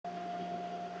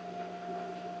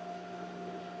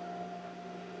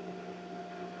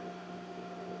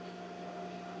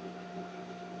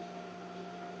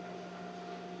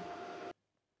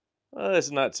Well,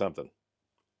 isn't that something?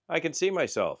 I can see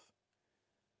myself.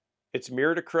 It's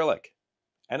mirrored acrylic,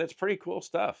 and it's pretty cool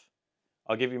stuff.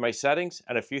 I'll give you my settings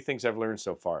and a few things I've learned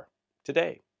so far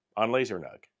today on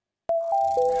LaserNug.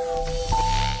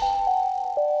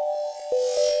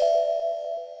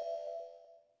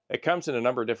 It comes in a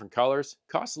number of different colors,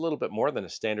 costs a little bit more than a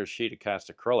standard sheet of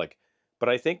cast acrylic, but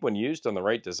I think when used on the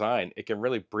right design, it can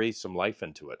really breathe some life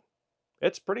into it.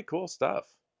 It's pretty cool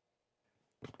stuff.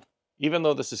 Even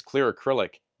though this is clear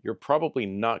acrylic, you're probably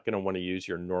not going to want to use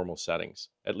your normal settings.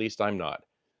 At least I'm not.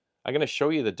 I'm going to show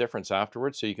you the difference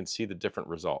afterwards so you can see the different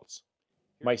results.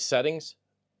 My settings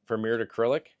for mirrored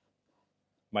acrylic,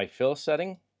 my fill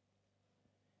setting,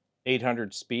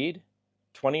 800 speed,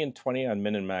 20 and 20 on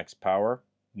min and max power,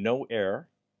 no air.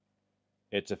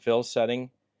 It's a fill setting,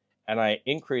 and I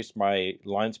increased my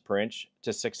lines per inch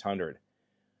to 600.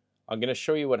 I'm going to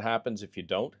show you what happens if you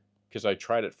don't, because I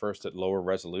tried it first at lower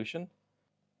resolution.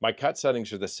 My cut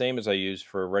settings are the same as I use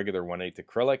for a regular 1/8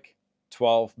 acrylic,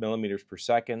 12 millimeters per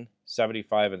second,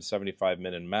 75 and 75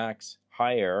 min and max,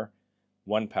 high air,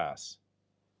 1 pass.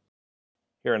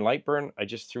 Here in Lightburn, I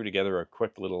just threw together a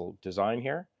quick little design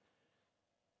here.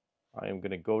 I am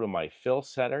going to go to my fill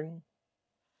setting.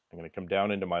 I'm going to come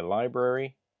down into my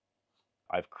library.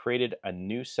 I've created a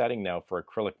new setting now for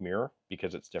acrylic mirror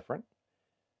because it's different.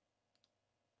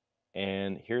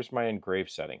 And here's my engrave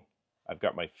setting. I've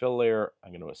got my fill layer.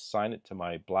 I'm going to assign it to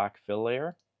my black fill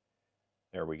layer.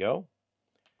 There we go.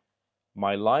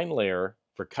 My line layer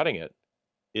for cutting it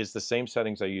is the same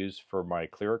settings I use for my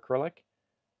clear acrylic.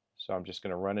 So I'm just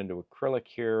going to run into acrylic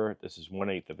here. This is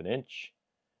 1/8 of an inch.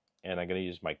 And I'm going to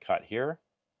use my cut here.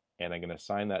 And I'm going to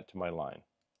assign that to my line.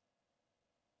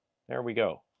 There we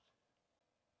go.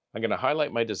 I'm going to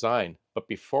highlight my design, but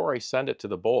before I send it to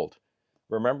the bolt,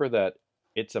 remember that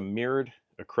it's a mirrored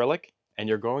acrylic and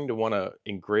you're going to want to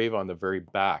engrave on the very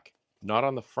back, not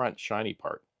on the front shiny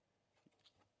part.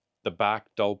 The back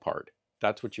dull part.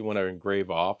 That's what you want to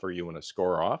engrave off or you want to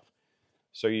score off.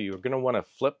 So you're going to want to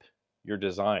flip your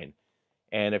design.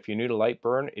 And if you're new to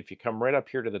Lightburn, if you come right up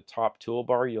here to the top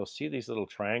toolbar, you'll see these little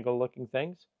triangle looking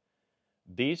things.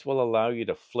 These will allow you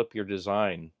to flip your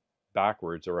design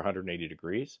backwards or 180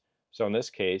 degrees. So in this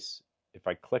case, if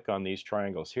I click on these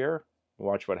triangles here,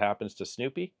 watch what happens to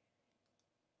Snoopy.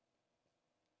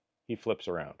 He flips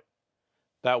around.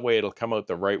 That way it'll come out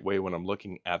the right way when I'm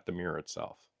looking at the mirror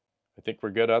itself. I think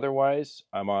we're good otherwise.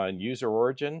 I'm on user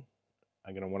origin.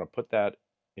 I'm going to want to put that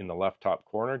in the left top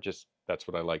corner, just that's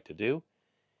what I like to do.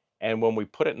 And when we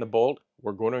put it in the bolt,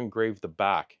 we're going to engrave the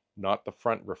back, not the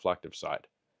front reflective side.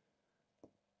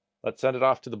 Let's send it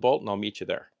off to the bolt and I'll meet you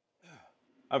there.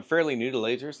 I'm fairly new to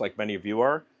lasers, like many of you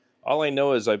are. All I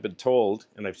know is I've been told,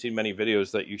 and I've seen many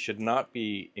videos, that you should not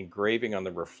be engraving on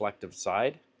the reflective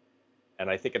side. And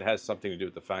I think it has something to do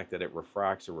with the fact that it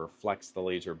refracts or reflects the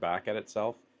laser back at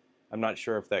itself. I'm not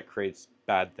sure if that creates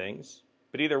bad things.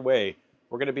 But either way,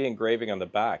 we're going to be engraving on the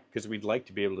back because we'd like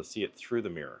to be able to see it through the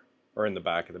mirror, or in the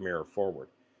back of the mirror forward.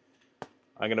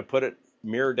 I'm going to put it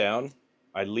mirror down.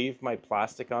 I leave my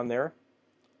plastic on there.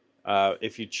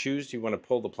 If you choose you want to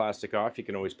pull the plastic off, you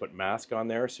can always put mask on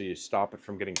there so you stop it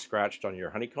from getting scratched on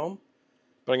your honeycomb.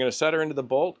 But I'm going to set her into the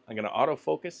bolt. I'm going to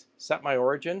autofocus, set my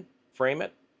origin, frame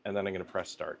it, and then I'm going to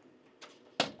press start.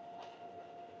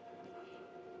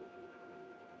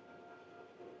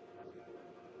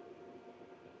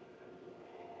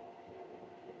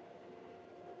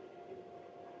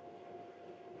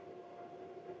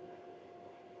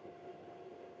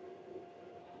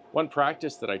 One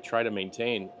practice that I try to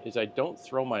maintain is I don't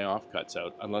throw my offcuts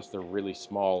out unless they're really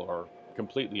small or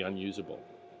completely unusable.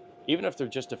 Even if they're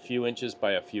just a few inches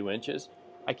by a few inches,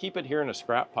 I keep it here in a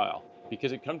scrap pile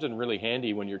because it comes in really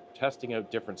handy when you're testing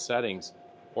out different settings,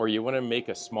 or you want to make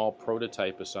a small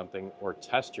prototype of something or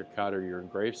test your cut or your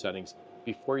engrave settings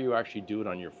before you actually do it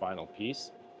on your final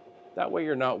piece. That way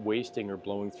you're not wasting or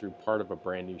blowing through part of a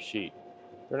brand new sheet.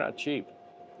 They're not cheap.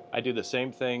 I do the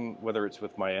same thing whether it's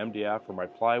with my MDF or my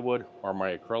plywood or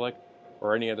my acrylic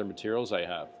or any other materials I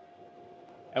have.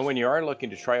 And when you are looking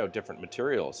to try out different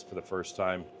materials for the first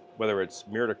time, whether it's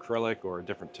mirrored acrylic or a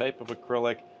different type of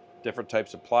acrylic, different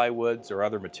types of plywoods or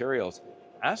other materials,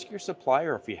 ask your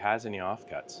supplier if he has any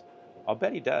offcuts. I'll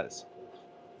bet he does.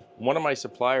 One of my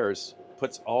suppliers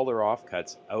puts all their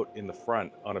offcuts out in the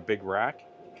front on a big rack,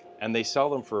 and they sell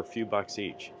them for a few bucks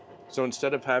each. So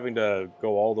instead of having to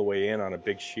go all the way in on a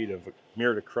big sheet of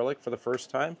mirrored acrylic for the first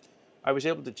time, I was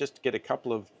able to just get a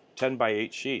couple of 10 by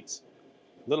 8 sheets,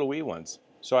 little wee ones,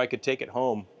 so I could take it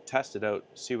home, test it out,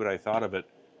 see what I thought of it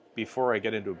before I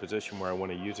get into a position where I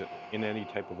want to use it in any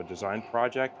type of a design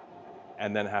project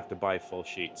and then have to buy full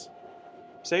sheets.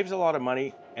 Saves a lot of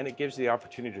money, and it gives you the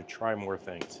opportunity to try more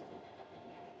things.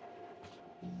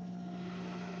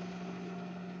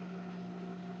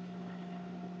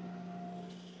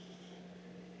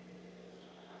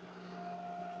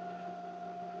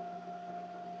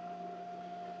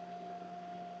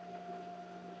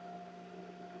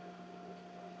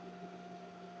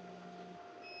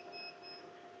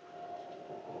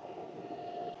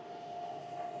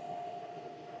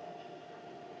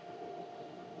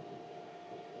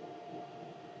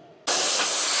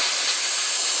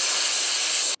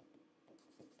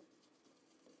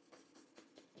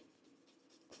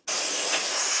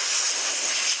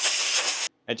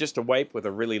 And just a wipe with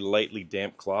a really lightly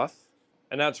damp cloth,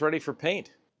 and now it's ready for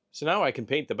paint. So now I can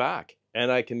paint the back, and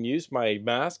I can use my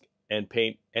mask and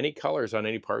paint any colors on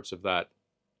any parts of that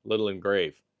little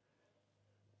engrave.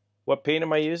 What paint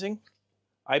am I using?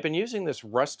 I've been using this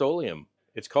Rust-Oleum.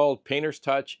 It's called Painter's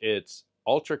Touch. It's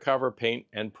Ultra Cover Paint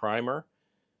and Primer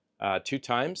 2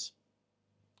 times.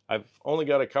 I've only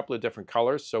got a couple of different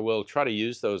colors, so we'll try to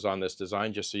use those on this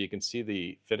design just so you can see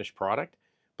the finished product.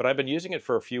 But I've been using it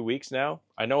for a few weeks now.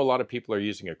 I know a lot of people are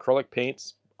using acrylic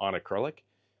paints on acrylic,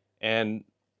 and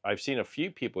I've seen a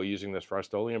few people using this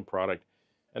Rust-Oleum product.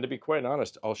 And to be quite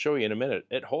honest, I'll show you in a minute,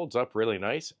 it holds up really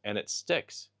nice, and it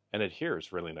sticks and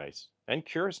adheres really nice and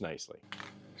cures nicely.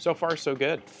 So far, so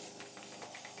good.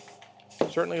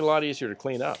 Certainly a lot easier to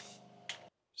clean up.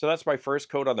 So that's my first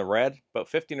coat on the red. About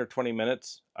 15 or 20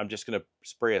 minutes, I'm just going to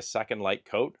spray a second light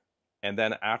coat. And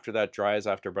then after that dries,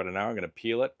 after about an hour, I'm going to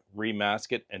peel it,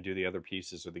 remask it, and do the other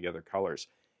pieces or the other colors.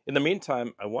 In the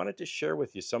meantime, I wanted to share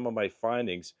with you some of my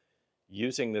findings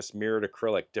using this mirrored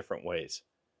acrylic different ways.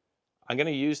 I'm going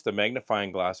to use the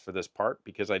magnifying glass for this part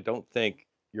because I don't think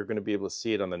you're going to be able to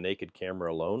see it on the naked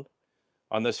camera alone.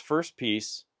 On this first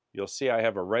piece, you'll see I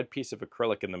have a red piece of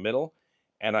acrylic in the middle,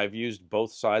 and I've used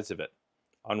both sides of it.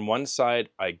 On one side,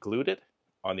 I glued it.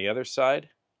 On the other side,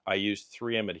 I used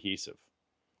 3M adhesive.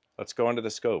 Let's go into the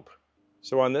scope.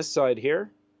 So on this side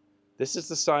here, this is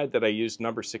the side that I used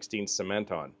number 16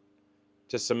 cement on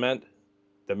to cement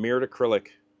the mirrored acrylic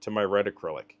to my red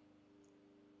acrylic.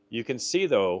 You can see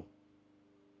though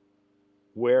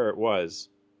where it was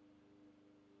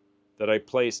that I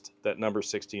placed that number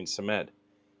 16 cement.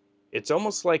 It's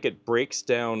almost like it breaks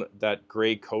down that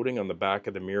gray coating on the back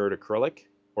of the mirrored acrylic,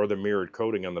 or the mirrored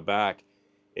coating on the back.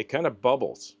 It kind of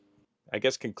bubbles. I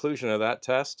guess conclusion of that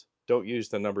test, don't use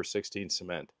the number 16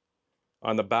 cement.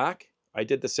 On the back, I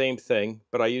did the same thing,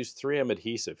 but I used 3M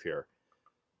adhesive here.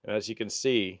 And as you can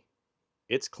see,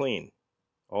 it's clean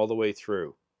all the way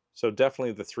through. So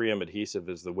definitely the 3M adhesive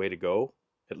is the way to go,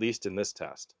 at least in this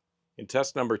test. In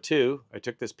test number 2, I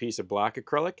took this piece of black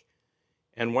acrylic,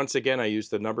 and once again I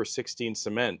used the number 16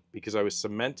 cement because I was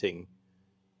cementing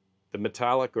the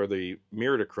metallic or the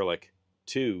mirrored acrylic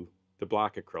to the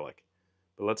black acrylic.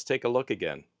 But let's take a look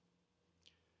again.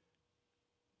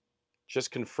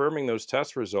 Just confirming those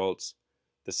test results,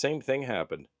 the same thing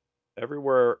happened.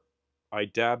 Everywhere I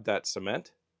dabbed that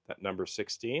cement, that number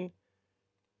 16,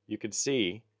 you can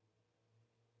see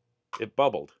it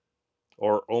bubbled,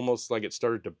 or almost like it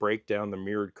started to break down the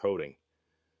mirrored coating.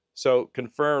 So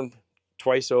confirmed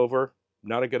twice over,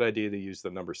 not a good idea to use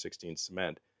the number 16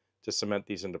 cement to cement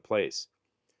these into place.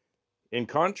 In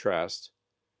contrast,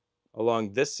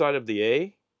 along this side of the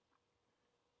A,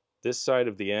 this side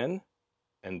of the N,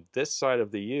 and this side of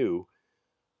the U,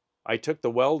 I took the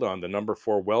weld-on, the number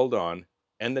 4 weld-on,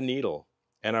 and the needle,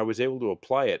 and I was able to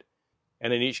apply it.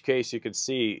 And in each case, you can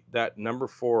see that number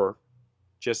 4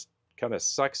 just kind of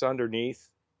sucks underneath,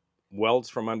 welds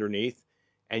from underneath,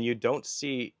 and you don't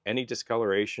see any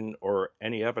discoloration or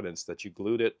any evidence that you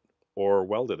glued it or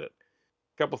welded it.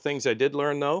 A couple things I did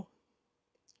learn though.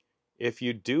 If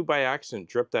you do by accident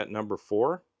drip that number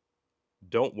 4,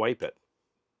 don't wipe it.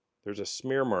 There's a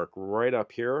smear mark right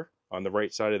up here on the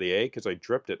right side of the A because I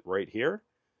dripped it right here.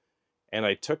 And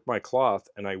I took my cloth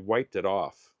and I wiped it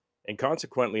off. And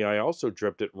consequently, I also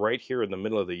dripped it right here in the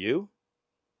middle of the U.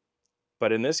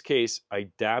 But in this case, I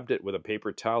dabbed it with a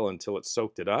paper towel until it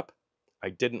soaked it up. I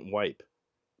didn't wipe.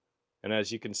 And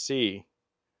as you can see,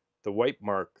 the wipe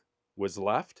mark was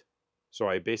left. So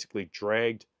I basically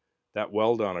dragged that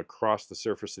weld-on across the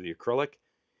surface of the acrylic.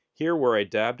 Here where I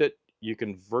dabbed it, you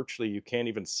can't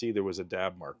even see there was a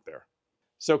dab mark there.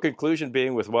 So conclusion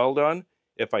being with weld-on,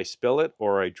 if I spill it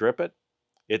or I drip it,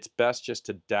 it's best just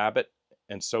to dab it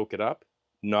and soak it up,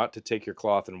 not to take your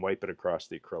cloth and wipe it across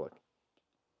the acrylic.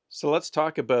 So let's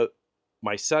talk about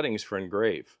my settings for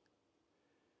engrave.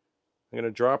 I'm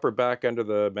going to drop her back under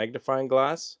the magnifying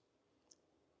glass.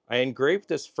 I engraved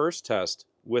this first test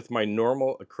with my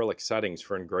normal acrylic settings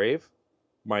for engrave,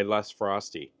 my less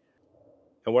frosty.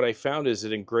 And what I found is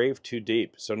it engraved too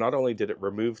deep. So not only did it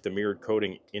remove the mirrored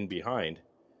coating in behind,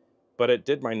 but it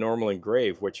did my normal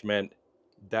engrave, which meant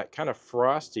that kind of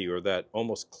frosty or that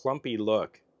almost clumpy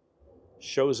look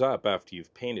shows up after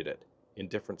you've painted it in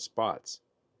different spots.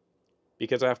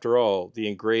 Because after all, the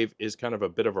engrave is kind of a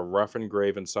bit of a rough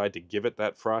engrave inside to give it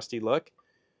that frosty look.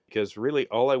 Because really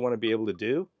all I want to be able to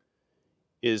do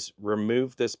is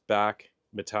remove this back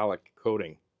metallic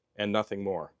coating and nothing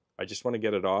more. I just want to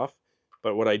get it off.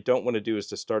 But what I don't want to do is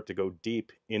to start to go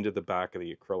deep into the back of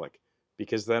the acrylic,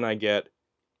 because then I get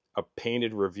a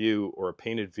painted review or a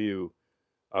painted view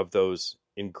of those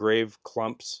engraved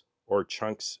clumps or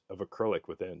chunks of acrylic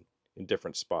within in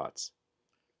different spots.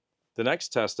 The next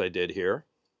test I did here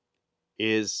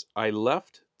is I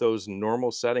left those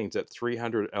normal settings at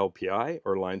 300 LPI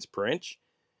or lines per inch,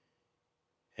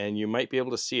 and you might be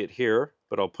able to see it here,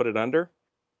 but I'll put it under.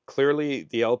 Clearly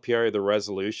the LPI or the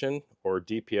resolution or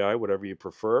DPI, whatever you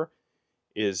prefer,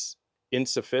 is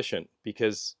insufficient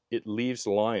because it leaves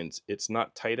lines. It's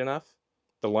not tight enough.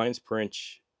 The lines per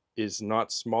inch is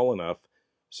not small enough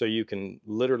so you can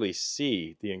literally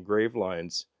see the engraved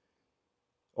lines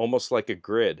almost like a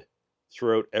grid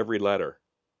throughout every letter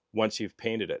once you've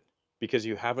painted it, because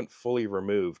you haven't fully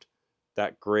removed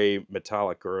that gray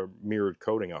metallic or mirrored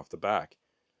coating off the back.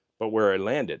 But where I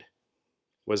landed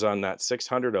was on that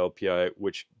 600 LPI,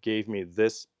 which gave me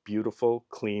this beautiful,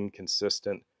 clean,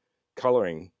 consistent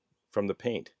coloring from the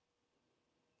paint.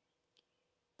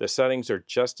 The settings are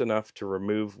just enough to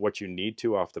remove what you need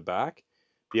to off the back.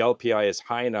 The LPI is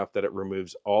high enough that it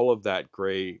removes all of that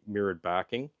gray mirrored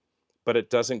backing, but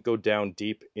it doesn't go down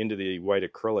deep into the white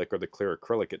acrylic or the clear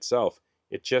acrylic itself.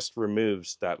 It just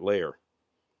removes that layer.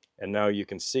 And now you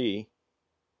can see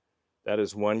that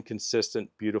is one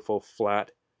consistent, beautiful, flat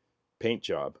paint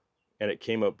job, and it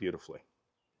came out beautifully.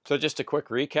 So just a quick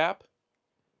recap.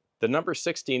 The number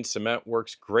 16 cement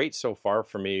works great so far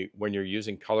for me when you're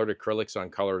using colored acrylics on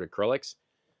colored acrylics.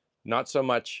 Not so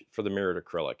much for the mirrored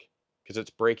acrylic, because it's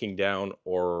breaking down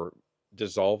or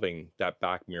dissolving that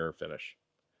back mirror finish.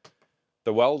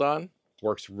 The Well-Done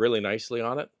works really nicely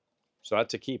on it, so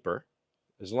that's a keeper.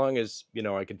 As long as,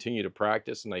 I continue to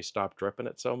practice and I stop dripping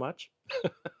it so much.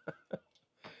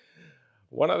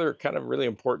 One other kind of really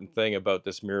important thing about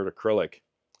this mirrored acrylic.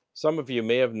 Some of you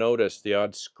may have noticed the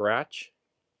odd scratch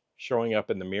showing up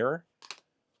in the mirror,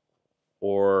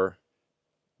 or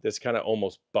this kind of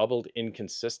almost bubbled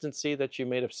inconsistency that you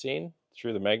may have seen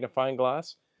through the magnifying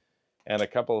glass, and a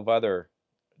couple of other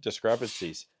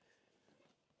discrepancies.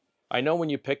 I know when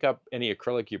you pick up any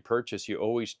acrylic you purchase, you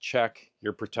always check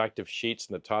your protective sheets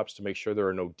and the tops to make sure there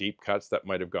are no deep cuts that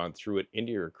might have gone through it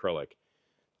into your acrylic.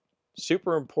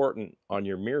 Super important on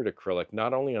your mirrored acrylic,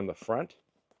 not only on the front,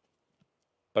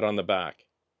 but on the back.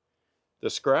 The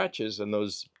scratches and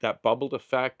that bubbled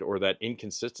effect or that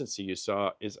inconsistency you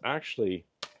saw is actually,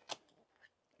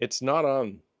 it's not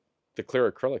on the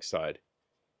clear acrylic side.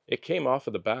 It came off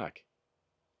of the back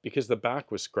because the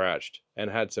back was scratched and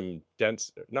had some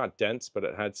dents, not dents, but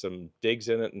it had some digs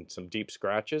in it and some deep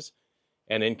scratches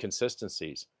and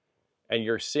inconsistencies. And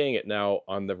you're seeing it now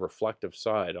on the reflective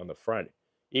side on the front,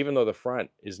 even though the front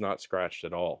is not scratched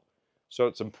at all. So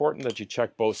it's important that you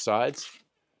check both sides.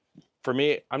 For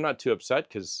me, I'm not too upset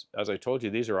because, as I told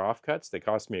you, these are offcuts. They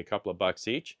cost me a couple of bucks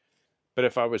each. But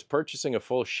if I was purchasing a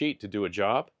full sheet to do a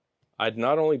job, I'd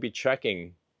not only be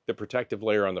checking the protective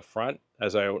layer on the front,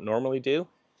 as I normally do,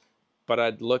 but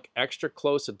I'd look extra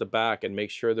close at the back and make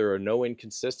sure there are no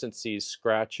inconsistencies,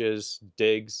 scratches,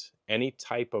 digs, any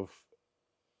type of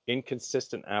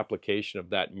inconsistent application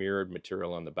of that mirrored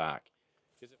material on the back.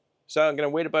 So I'm going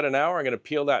to wait about an hour. I'm going to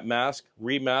peel that mask,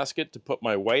 remask it to put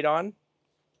my white on.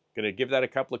 Going to give that a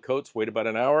couple of coats, wait about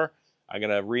an hour. I'm going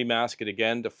to remask it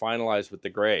again to finalize with the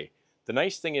gray. The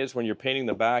nice thing is when you're painting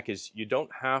the back is you don't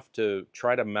have to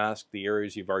try to mask the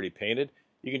areas you've already painted.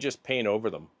 You can just paint over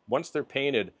them. Once they're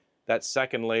painted, that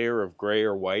second layer of gray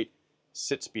or white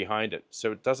sits behind it,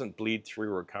 so it doesn't bleed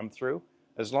through or come through,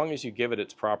 as long as you give it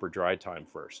its proper dry time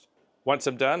first. Once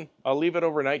I'm done, I'll leave it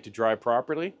overnight to dry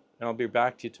properly, and I'll be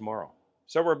back to you tomorrow.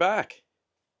 So we're back.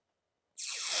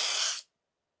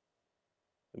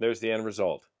 And there's the end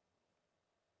result.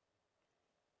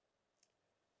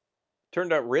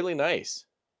 Turned out really nice.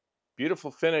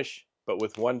 Beautiful finish, but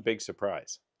with one big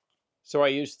surprise. So I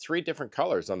used 3 different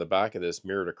colors on the back of this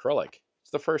mirrored acrylic.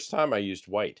 It's the first time I used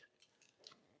white.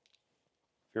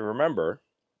 If you remember,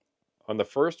 on the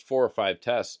first 4 or 5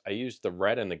 tests, I used the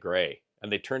red and the gray,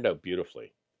 and they turned out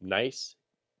beautifully. Nice,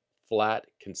 flat,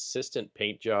 consistent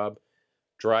paint job,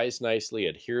 dries nicely,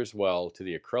 adheres well to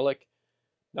the acrylic,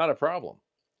 not a problem.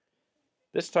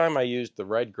 This time I used the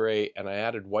red gray and I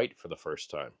added white for the first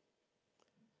time.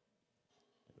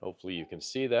 Hopefully you can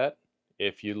see that.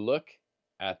 If you look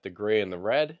at the gray and the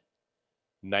red,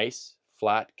 nice,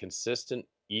 flat, consistent,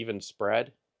 even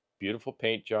spread, beautiful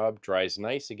paint job, dries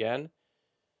nice again.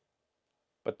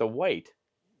 But the white,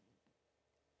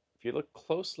 if you look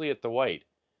closely at the white,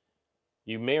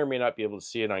 you may or may not be able to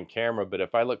see it on camera, but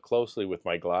if I look closely with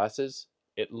my glasses,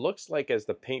 it looks like as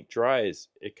the paint dries,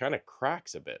 it kind of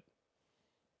cracks a bit.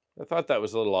 I thought that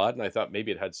was a little odd, and I thought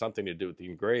maybe it had something to do with the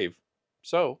engrave.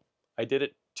 So I did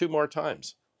it 2 more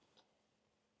times.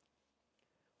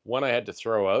 One I had to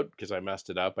throw out because I messed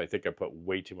it up. I think I put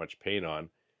way too much paint on.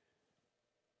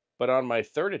 But on my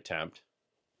third attempt,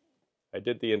 I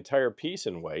did the entire piece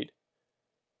in white,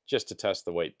 just to test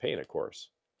the white paint, of course.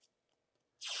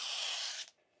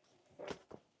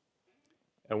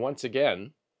 And once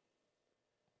again,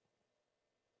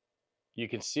 you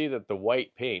can see that the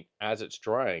white paint, as it's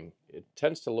drying, it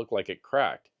tends to look like it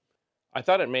cracked. I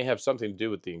thought it may have something to do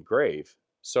with the engrave.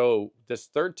 So this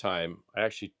third time, I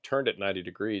actually turned it 90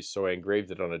 degrees, so I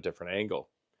engraved it on a different angle.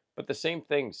 But the same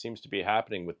thing seems to be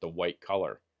happening with the white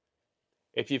color.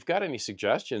 If you've got any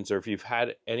suggestions, or if you've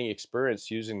had any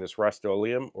experience using this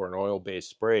Rust-Oleum or an oil-based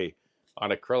spray on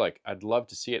acrylic, I'd love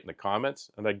to see it in the comments,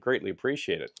 and I'd greatly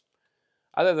appreciate it.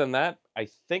 Other than that, I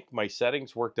think my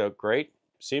settings worked out great.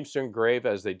 Seems to engrave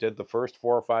as they did the first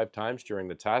 4 or 5 times during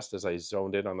the test, as I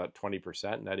zoned in on that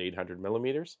 20% and that 800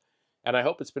 millimeters. And I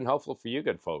hope it's been helpful for you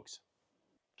good folks.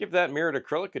 Give that mirrored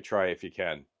acrylic a try if you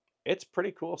can. It's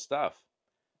pretty cool stuff.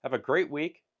 Have a great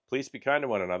week. Please be kind to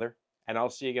one another. And I'll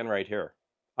see you again right here.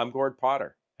 I'm Gord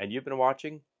Potter, and you've been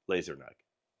watching Laser Nug.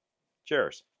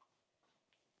 Cheers.